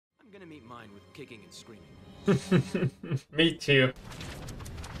gonna meet mine with kicking and screaming. Me too.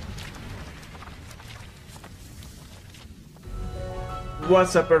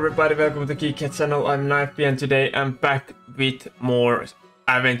 What's up everybody, welcome to the Geekheads channel. I'm Nyfbie and today I'm back with more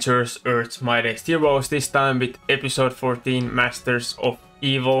Avengers Earth's Mightiest Heroes, this time with episode 14, Masters of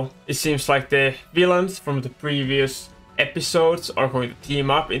Evil. It seems like the villains from the previous episodes are going to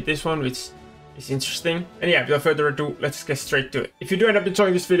team up in this one, which is interesting. And yeah, without further ado, let's get straight to it. If you do end up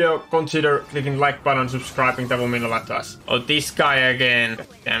enjoying this video, consider clicking the like button and subscribing, that will mean a lot to us. Oh, this guy again. God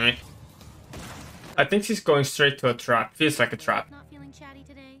damn it. I think she's going straight to a trap. Feels like a trap. Not feeling chatty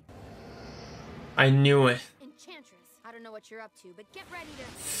today. I knew it. Enchantress. I don't know what you're up to, but get ready to...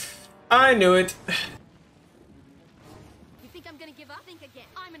 I knew it. You think I'm gonna give up? Think again.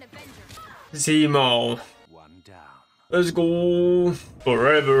 I'm an Avenger. Zemo. One down. Let's go.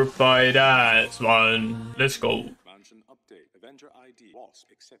 Forever fight as one. Let's go. Expansion update. Avenger ID was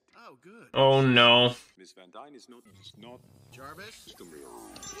accepted. Oh, good. Oh no. Miss Van Dyne is not Jarvis?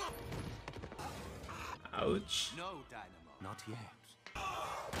 Ouch. No dynamo. Not yet.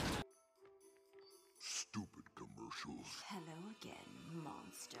 Stupid commercials. Hello again,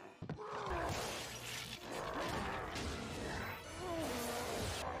 monster.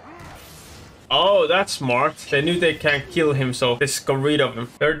 Oh, that's smart. They knew they can't kill him, so let's get rid of him.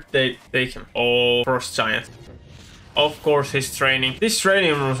 Third, they take him. Oh, Frost Giant. Of course, his training. These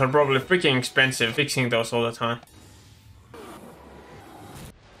training rooms are probably freaking expensive, fixing those all the time.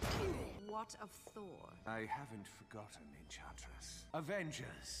 What of Thor? I haven't forgotten, Enchantress.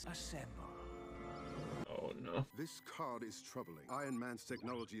 Avengers, assemble. Oh no. This card is troubling. Iron Man's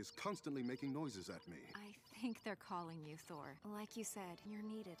technology is constantly making noises at me. I think they're calling you Thor. Like you said, you're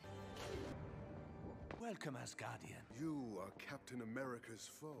needed. Welcome, Asgardian. You are Captain America's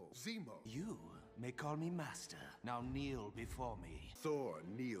foe, Zemo. You may call me Master. Now kneel before me. Thor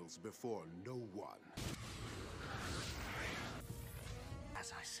kneels before no one.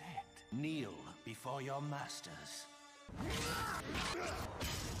 As I said, kneel before your masters.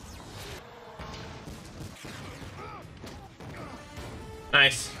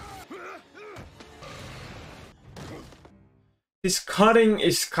 Nice. This cutting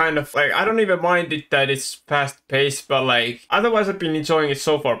is kind of like, I don't even mind it that it's fast paced, but like, otherwise I've been enjoying it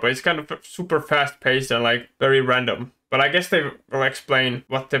so far, but it's kind of super fast paced and like very random. But I guess they will explain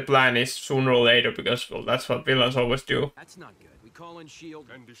what the plan is sooner or later, because well, that's what villains always do. That's not good. We call in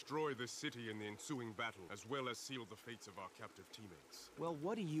S.H.I.E.L.D. and destroy the city in the ensuing battle, as well as seal the fates of our captive teammates. Well,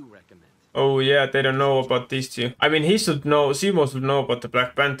 what do you recommend? Oh yeah, they don't know about these two. I mean, he should know, Zemo should know about the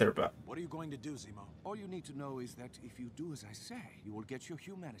Black Panther, but... What are you going to do, Zemo? All you need to know is that if you do as I say, you will get your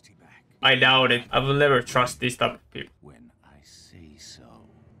humanity back. I doubt it. I will never trust these type of people. When I say so.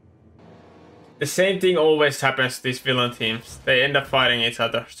 The same thing always happens to these villain teams. They end up fighting each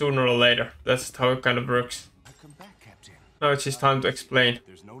other sooner or later. That's how it kind of works. I've come back, Captain. Now it's just time to explain.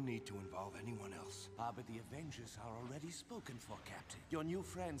 There's no need to involve anyone else. But the Avengers are already spoken for, Captain. Your new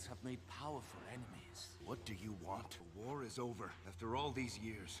friends have made powerful enemies. What do you want? The war is over. After all these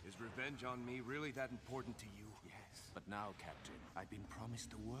years, is revenge on me really that important to you? Yes, but now, Captain, I've been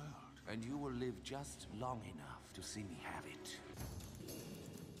promised the world, and you will live just long enough to see me have it.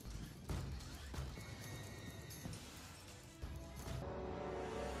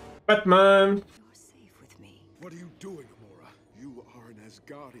 Batman! You're safe with me. What are you doing, Amora? You are an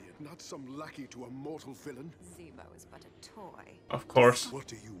Asgardian, not some lackey to a mortal villain. Zemo is but a toy. Of course. What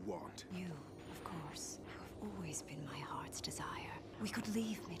do you want? You, of course, have always been my heart's desire. We could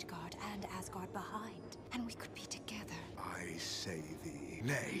leave Midgard and Asgard behind, and we could be together. I say thee,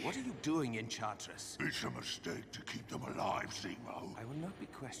 nay. What are you doing, Enchantress? It's a mistake to keep them alive, Zemo. I will not be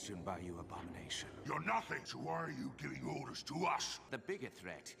questioned by you, Abomination. You're nothing, so why are you giving orders to us? The bigger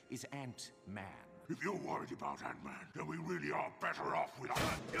threat is Ant-Man. If you're worried about Ant-Man, then we really are better off with...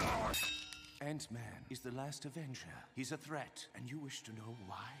 Ant-Man is the last Avenger. He's a threat. And you wish to know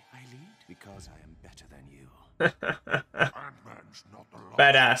why I lead? Because I am better than you. Ant-Man's not the last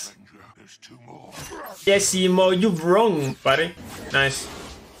Badass. Avenger. There's two more. Yes, Zemo, you're wrong, buddy. Nice.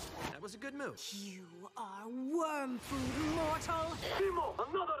 That was a good move. You are worm food, mortal! Zemo,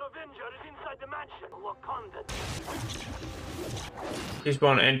 another Avenger is inside the mansion. Wakanda. This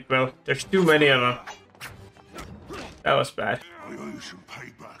won't end well. There's too many of them. That was bad. I owe you some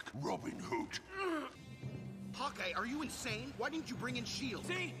payback, Robin Hood. Hawkeye, are you insane? Why didn't you bring in S.H.I.E.L.D.?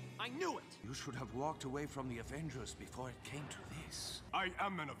 See? I knew it! You should have walked away from the Avengers before it came to this. I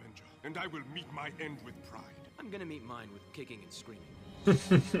am an Avenger, and I will meet my end with pride. I'm gonna meet mine with kicking and screaming.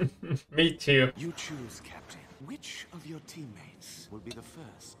 Me too. You choose, Captain. Which of your teammates will be the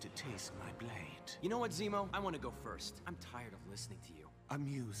first to taste my blade? You know what, Zemo? I want to go first. I'm tired of listening to you.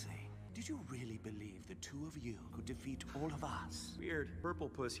 Amusing. Did you really believe the two of you could defeat all of us? Weird. Purple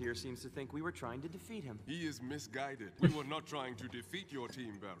Puss here seems to think we were trying to defeat him. He is misguided. We were not trying to defeat your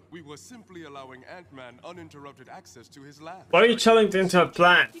team, Baron. We were simply allowing Ant-Man uninterrupted access to his lab. What are you telling them to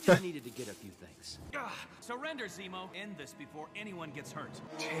plan? He just needed to get a few things. Surrender, Zemo. End this before anyone gets hurt.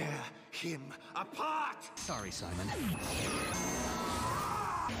 Tear him apart! Sorry, Simon.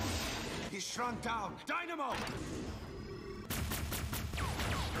 He's shrunk down. Dynamo!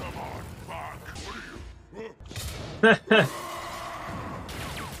 Come on, back. What are you?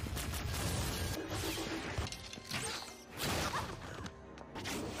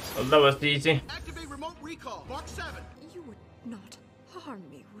 Well, that was easy. Activate remote recall. Mark 7. You would not harm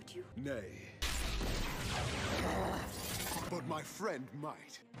me, would you? Nay. But my friend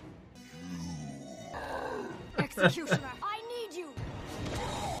might. Executioner, I need you!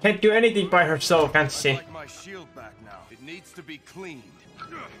 Can't do anything by herself, can't she? I'd like my shield back now. It needs to be cleaned.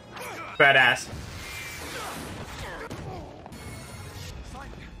 Badass. Simon,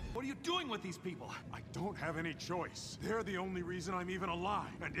 what are you doing with these people? I don't have any choice. They're the only reason I'm even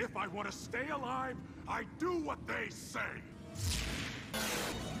alive. And if I want to stay alive, I do what they say.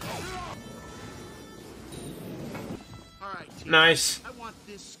 All right, team. Nice. I want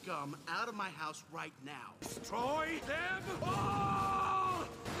this scum out of my house right now. Destroy them all!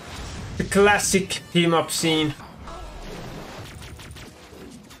 The classic team-up scene.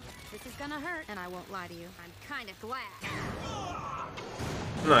 This is gonna hurt, and I won't lie to you. I'm kind of glad.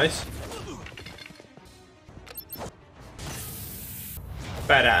 Nice.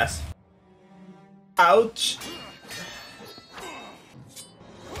 Badass. Ouch.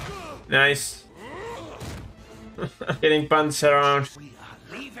 Nice. Getting punched around. We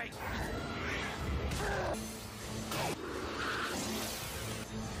are leaving.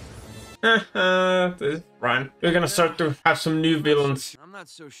 Run. We're gonna start to have some new villains. I'm not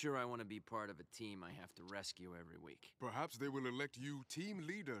so sure I want to be part of a team I have to rescue every week. Perhaps they will elect you team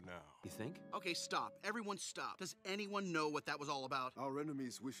leader now. You think? Okay, stop. Everyone stop. Does anyone know what that was all about? Our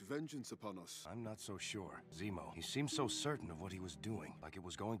enemies wish vengeance upon us. I'm not so sure. Zemo, he seemed so certain of what he was doing, like it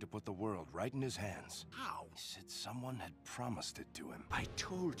was going to put the world right in his hands. How? He said someone had promised it to him. I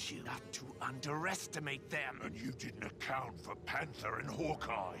told you not to underestimate them. And you didn't account for Panther and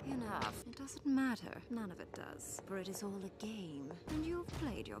Hawkeye. Enough. It doesn't matter. None of it does. For it is all a game, and you've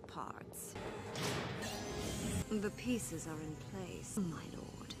played your parts. The pieces are in place, my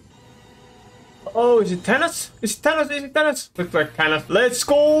lord. Oh, is it Thanos? Is it Thanos? Is it Thanos? Looks like Thanos. Let's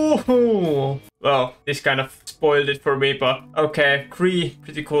go! Well, this kind of spoiled it for me, but okay. Kree,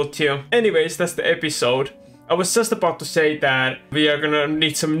 pretty cool too. Anyways, that's the episode. I was just about to say that we are gonna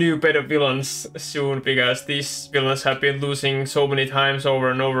need some new better villains soon, because these villains have been losing so many times over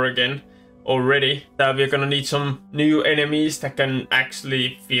and over again already, that we're gonna need some new enemies that can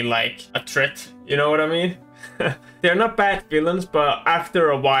actually feel like a threat. You know what I mean? They're not bad villains, but after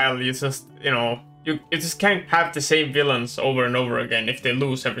a while you just, you know, you just can't have the same villains over and over again if they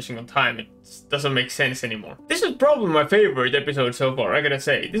lose every single time. It just doesn't make sense anymore. This is probably my favorite episode so far, I gotta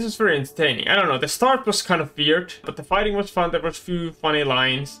say. This is very entertaining. I don't know, the start was kind of weird, but the fighting was fun. There was a few funny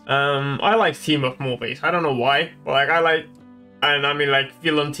lines. I like team-up movies. I don't know why, but like I like, and I mean like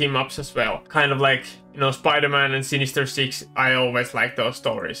villain team-ups as well. Kind of like, you know, Spider-Man and Sinister Six. I always like those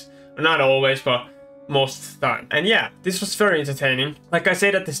stories. Not always, but most of the time. And yeah, this was very entertaining. Like I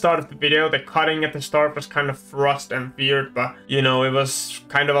said at the start of the video, the cutting at the start was kind of rushed and weird, but you know, it was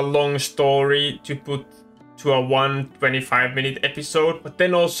kind of a long story to put to a 125-minute episode, but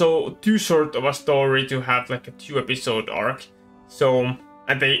then also too short of a story to have like a 2-episode arc. So,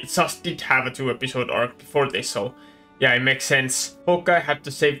 and they just did have a 2-episode arc before this, so yeah, it makes sense. Hawkeye had to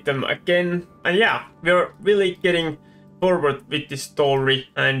save them again, and yeah, we're really getting forward with this story,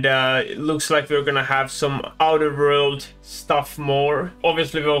 and it looks like we're gonna have some outer world stuff more.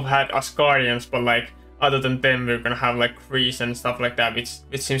 Obviously we've had Asgardians, but like other than them we're gonna have like Krees and stuff like that, which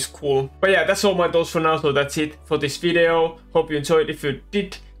it seems cool. But yeah, that's all my thoughts for now, so that's it for this video. Hope you enjoyed. If you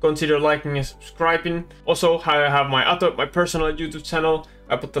did, consider liking and subscribing. Also, I have my personal YouTube channel.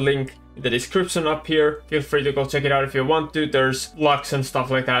 I put the link in the description up here. Feel free to go check it out if you want to. There's vlogs and stuff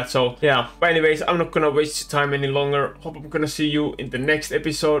like that. So yeah, but anyways, I'm not gonna waste your time any longer. Hope I'm gonna see you in the next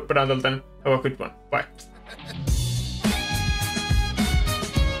episode, but until then, have a good one. Bye.